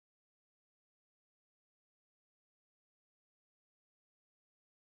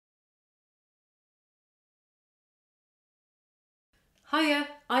Hiya,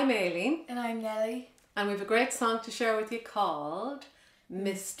 I'm Aileen. And I'm Nellie. And we have a great song to share with you called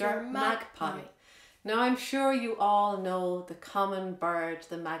Mr. Magpie. Now I'm sure you all know the common bird,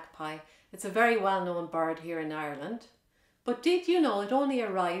 the magpie. It's a very well-known bird here in Ireland. But did you know it only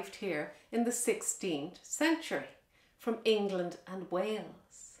arrived here in the 16th century from England and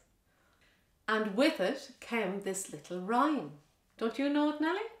Wales? And with it came this little rhyme. Don't you know it,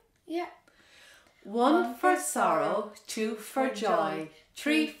 Nellie? Yeah. One for sorrow, two for joy,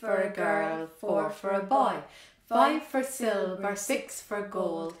 three for a girl, four for a boy, five for silver, six for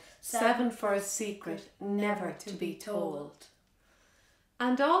gold, seven for a secret never to be told.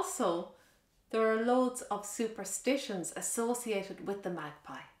 And also, there are loads of superstitions associated with the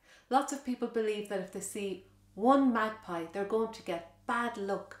magpie. Lots of people believe that if they see one magpie, they're going to get bad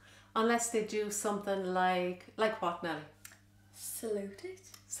luck unless they do something like what, Nellie? Salute it.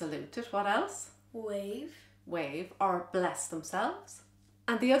 Salute it. What else? Wave. Wave or bless themselves.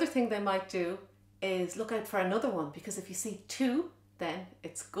 And the other thing they might do is look out for another one, because if you see two, then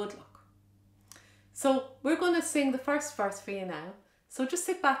it's good luck. So we're going to sing the first verse for you now. So just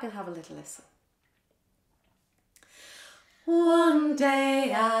sit back and have a little listen. One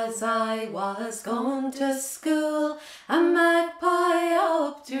day as I was going to school, a magpie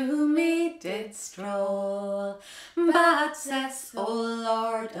up to me did stroll. But says, oh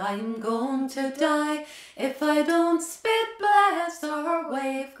Lord, I'm going to die if I don't spit, bless or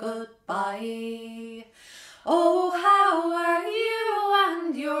wave goodbye. Oh, how are you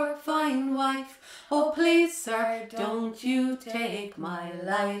and your fine wife? Oh, please, sir, don't you take my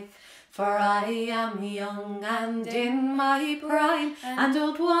life. For I am young and in my prime, and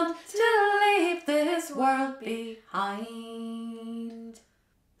don't want to leave this world behind.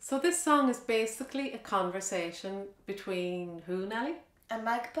 So this song is basically a conversation between who, Nellie? A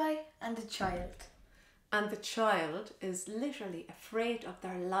magpie and a child. And the child is literally afraid of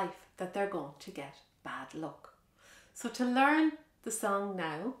their life, that they're going to get bad luck. So to learn the song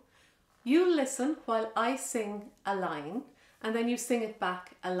now, you listen while I sing a line, and then you sing it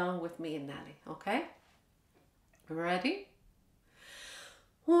back along with me and Nellie, okay? Ready?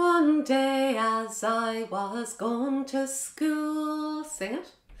 One day as I was going to school, sing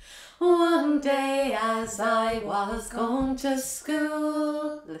it. One day as I was going to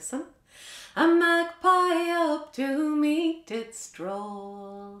school, listen. A magpie up to me did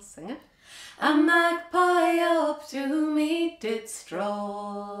stroll, sing it. A magpie up to me did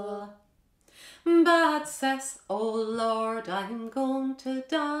stroll. But says, oh Lord, I'm going to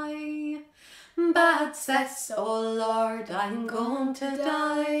die. But says, oh Lord, I'm going to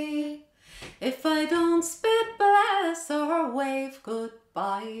die if I don't spit, bless or wave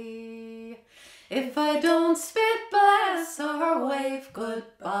goodbye. If I don't spit, bless or wave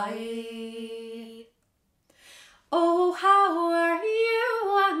goodbye. Oh, how are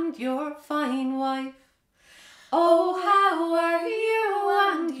you and your fine wife? Oh, how are you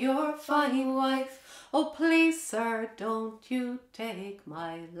and your fine wife? Oh, please, sir, don't you take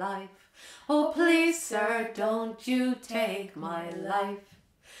my life. Oh, please, sir, don't you take my life.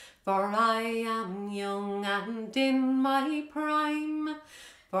 For I am young and in my prime.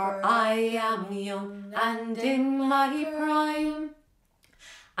 For I am young and in my prime.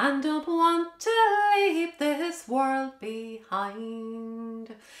 And don't want to leave this world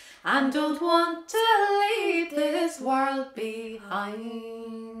behind. And don't want to leave this world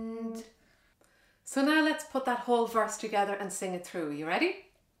behind. So now let's put that whole verse together and sing it through. You ready?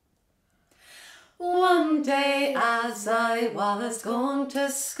 One day as I was going to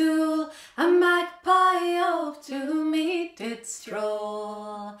school, a magpie up to me did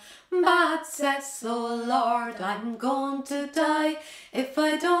stroll. But says, oh Lord, I'm going to die if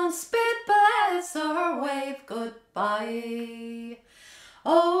I don't spit, bless or wave goodbye.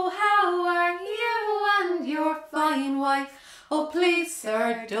 Oh, how are you and your fine wife? Oh, please,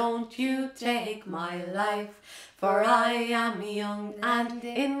 sir, don't you take my life. For I am young and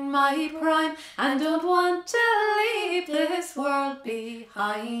in my prime, and don't want to leave this world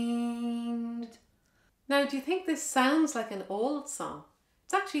behind. Now, do you think this sounds like an old song?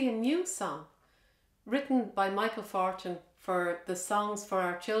 It's actually a new song, written by Michael Fortin for the Songs for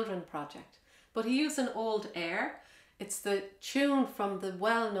Our Children project. But he used an old air. It's the tune from the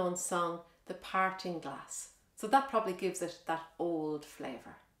well-known song, The Parting Glass. So that probably gives it that old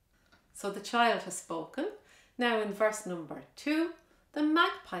flavour. So the child has spoken. Now in verse number 2, the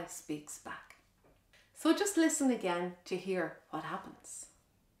magpie speaks back. So just listen again to hear what happens.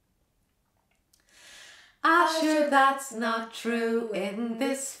 Asher, that's not true in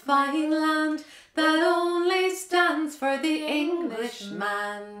this fine land that only stands for the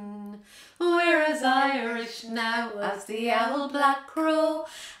Englishman. We're as Irish now as the owl black crow,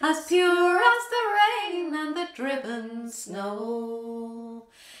 as pure as the rain and the driven snow.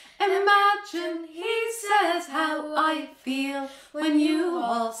 Imagine, he says, how I feel when you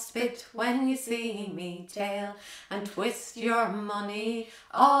all spit when you see me tail, and twist your money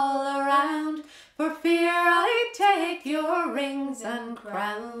all around, for fear I take your rings and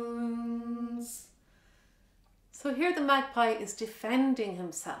crowns. So here the magpie is defending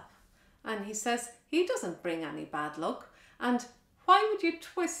himself, and he says he doesn't bring any bad luck. And why would you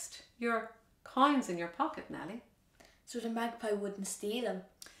twist your coins in your pocket, Nellie? So the magpie wouldn't steal them.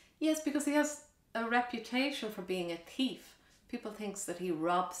 Yes, because he has a reputation for being a thief. People think that he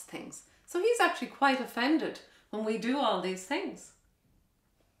robs things. So he's actually quite offended when we do all these things.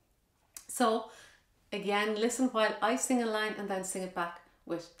 So again, listen while I sing a line and then sing it back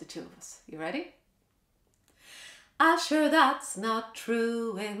with the two of us. You ready? Ah, sure that's not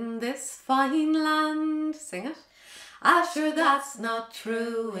true in this fine land. Sing it. Ah, sure that's not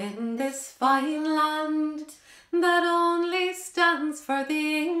true in this fine land, that only stands for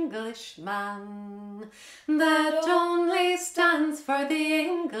the Englishman, that only stands for the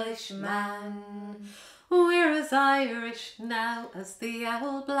Englishman. We're as Irish now as the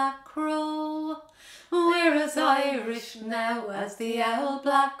owl black crow, we're as Irish now as the owl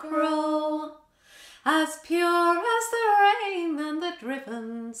black crow, as pure as the rain and the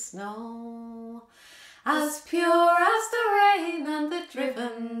driven snow, as pure as the rain and the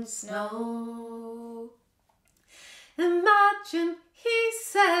driven snow. Imagine, he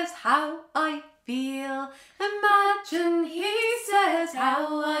says, how I feel. Imagine, he says,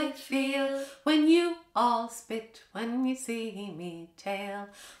 how I feel when you all spit when you see me tail,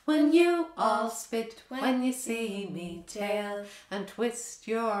 when you all spit when you see me tail, and twist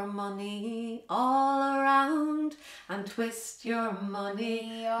your money all around, and twist your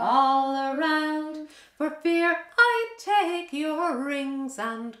money all around, for fear I take your rings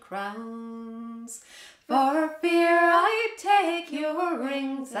and crowns, for fear I take your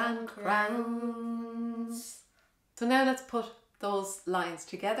rings and crowns. So now let's put those lines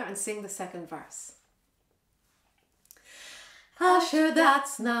together and sing the second verse. Ah, sure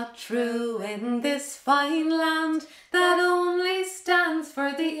that's not true in this fine land, that only stands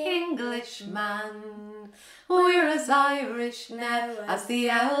for the Englishman. We're as Irish now as the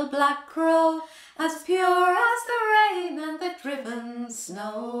owl black crow, as pure as the rain and the driven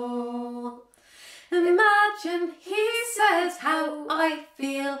snow. Imagine, he says, how I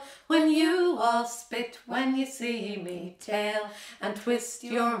feel when you all spit when you see me tail, and twist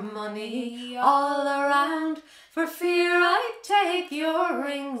your money all around, for fear I take your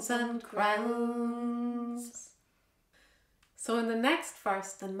rings and crowns. So in the next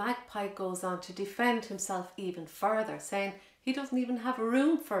verse, the magpie goes on to defend himself even further, saying he doesn't even have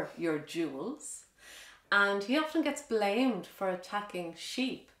room for your jewels, and he often gets blamed for attacking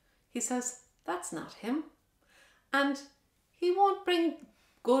sheep. He says that's not him, and he won't bring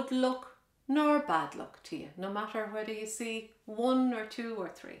good luck nor bad luck to you, no matter whether you see 1 or 2 or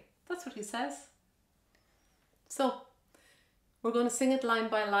 3. That's what he says. So we're going to sing it line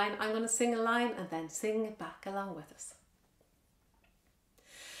by line. I'm going to sing a line and then sing it back along with us.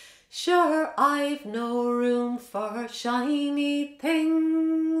 Sure, I've no room for shiny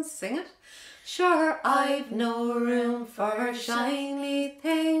things. Sing it. Sure, I've no room for shiny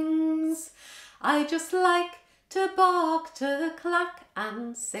things. I just like to balk, to clack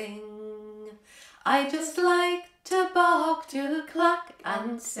and sing. I just like to balk, to clack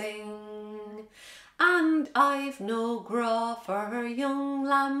and sing. And I've no graw for young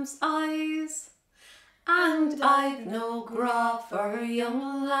lamb's eyes. And I've no graw for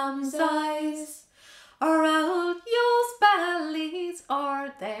young lamb's eyes, or owl ewes' bellies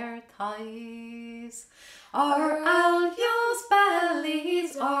or their thighs, or owl ewes'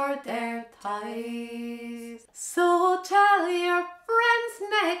 bellies or their thighs. So tell your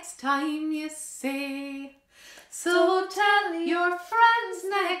friends next time you see, so tell your friends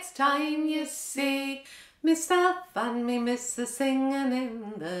next time you see, myself and me missus singing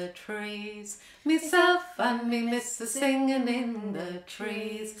in the trees. Myself and me missus singing in the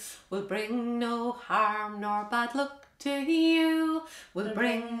trees. Will bring no harm nor bad luck to you. Will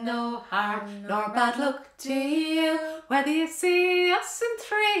bring no harm nor bad luck to you. Whether you see us in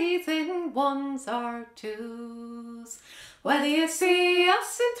 3s, in 1s or 2s. Whether you see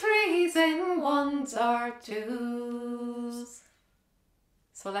us in 3s, in 1s or 2s.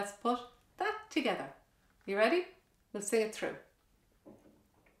 So let's put that together. You ready? We'll sing it through.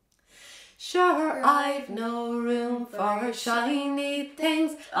 Sure, I've no room for shiny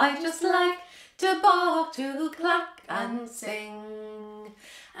things. I just like to balk, to clack and sing.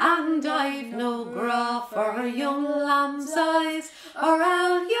 And I've no gra for young lamb's eyes, or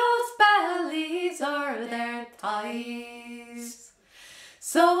owls' bellies, or their thighs.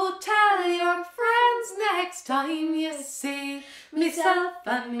 So tell your friends next time you see myself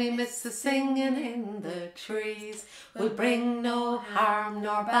and me missus singing in the trees. We'll bring no harm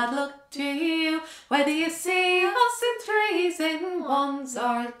nor bad luck to you, whether you see us in threes, in ones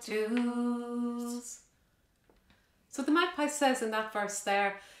or twos. So the Magpie says in that verse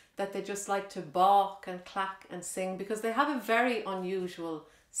there that they just like to balk and clack and sing because they have a very unusual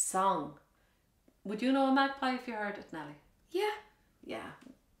song. Would you know a magpie if you heard it, Nellie? Yeah. Yeah.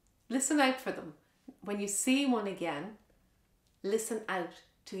 Listen out for them. When you see one again, listen out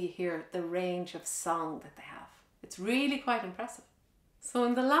till you hear the range of song that they have. It's really quite impressive. So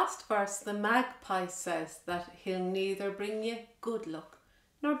in the last verse, the magpie says that he'll neither bring you good luck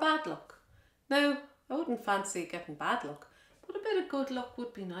nor bad luck. Now, I wouldn't fancy getting bad luck, but a bit of good luck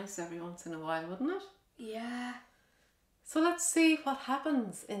would be nice every once in a while, wouldn't it? Yeah. So let's see what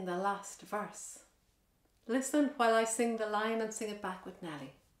happens in the last verse. Listen while I sing the line and sing it back with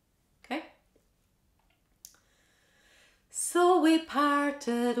Nellie. Okay? So we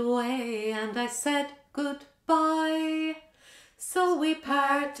parted way and I said goodbye. So we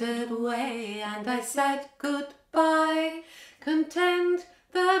parted way and I said goodbye, content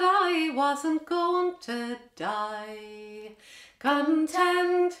that I wasn't going to die.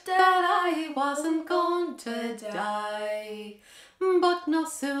 Content that I wasn't going to die. But no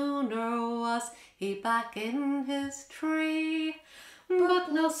sooner was he back in his tree.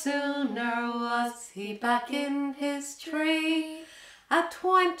 But no sooner was he back in his tree. A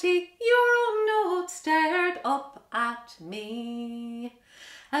 20-euro note stared up at me.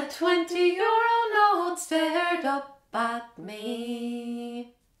 A 20-euro note stared up at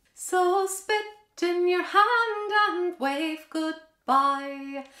me. So spit in your hand and wave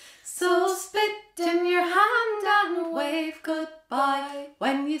goodbye. So spit in your hand and wave goodbye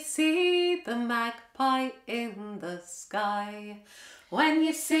when you see the magpie in the sky. When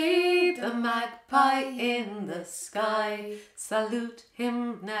you see the magpie in the sky, salute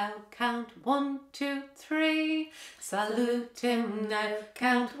him now, count 1, 2, 3. Salute him now,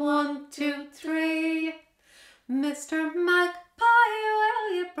 count 1, 2, 3. Mr. Magpie,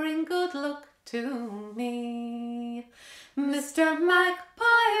 will you bring good luck to me? Mr.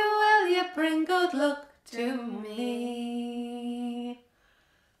 Magpie, will you bring good luck to me?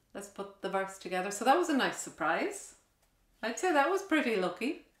 Let's put the verse together. So that was a nice surprise. I'd say that was pretty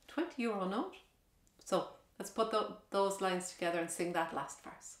lucky. 20-euro note. So let's put those lines together and sing that last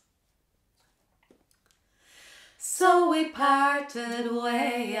verse. So we parted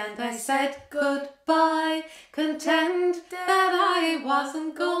way and I said goodbye, content that I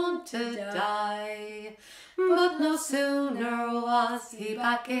wasn't going to die. But no sooner was he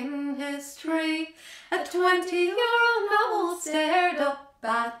back in his tree, a 20-euro note stared up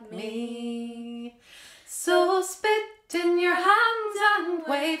at me. So spit in your hands and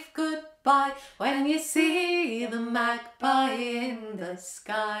wave goodbye when you see the magpie in the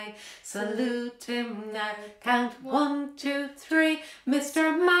sky. Salute him now, count 1, 2, 3.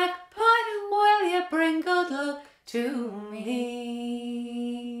 Mr. Magpie, will you bring good luck to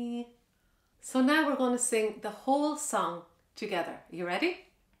me? So now we're going to sing the whole song together. Are you ready?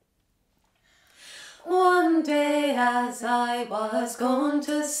 One day as I was going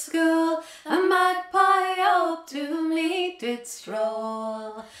to school, a magpie up to me did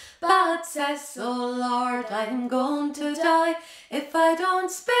stroll. But says, oh Lord, I'm going to die if I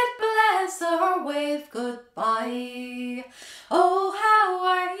don't spit, bless or wave goodbye. Oh, how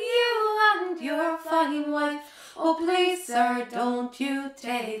are you and your fine wife? Oh, please, sir, don't you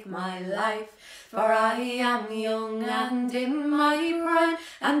take my life. For I am young and in my prime,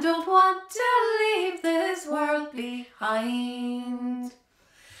 and don't want to leave this world behind.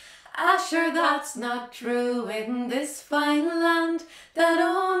 Sure, that's not true in this fine land that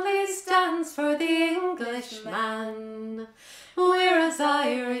only stands for the Englishman. We're as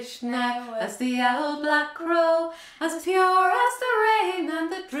Irish now as the owl black crow, as pure as the rain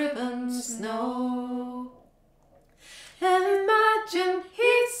and the driven snow. Imagine,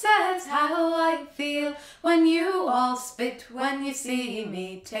 he says, how I feel when you all spit when you see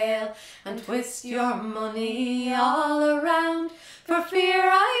me tail, and twist your money all around for fear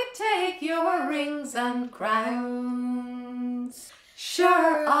I take your rings and crowns.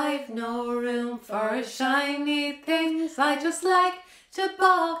 Sure, I've no room for shiny things, I just like to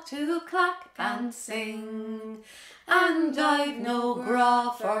balk, to clack and sing. and I've no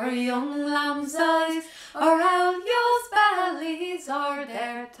gra for young lamb's eyes, or owl's bellies, or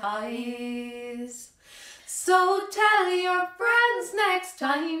their ties. So tell your friends next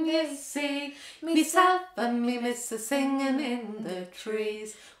time you see meself and me missus singing in the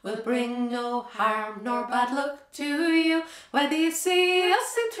trees. We'll bring no harm nor bad luck to you, whether you see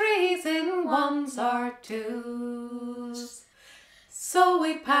us in threes, in ones or twos. So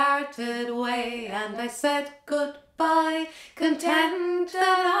we parted way and I said goodbye, content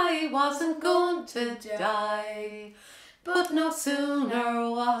that I wasn't going to die. But no sooner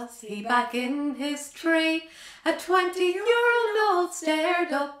was he back in his tree, a 20-year-old note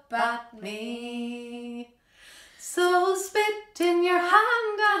stared up at me. So spit in your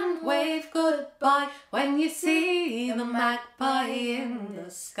hand and wave goodbye when you see the magpie in the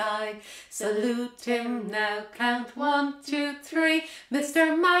sky. Salute him now, count 1, 2, 3.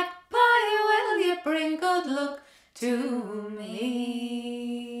 Mr. Magpie, will you bring good luck to me?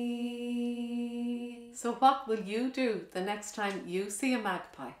 So what will you do the next time you see a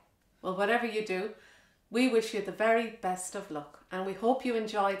magpie? Well, whatever you do, we wish you the very best of luck, and we hope you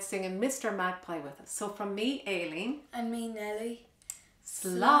enjoyed singing Mr. Magpie with us. So from me, Aileen. And me, Nellie.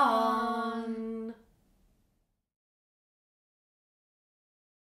 Slán.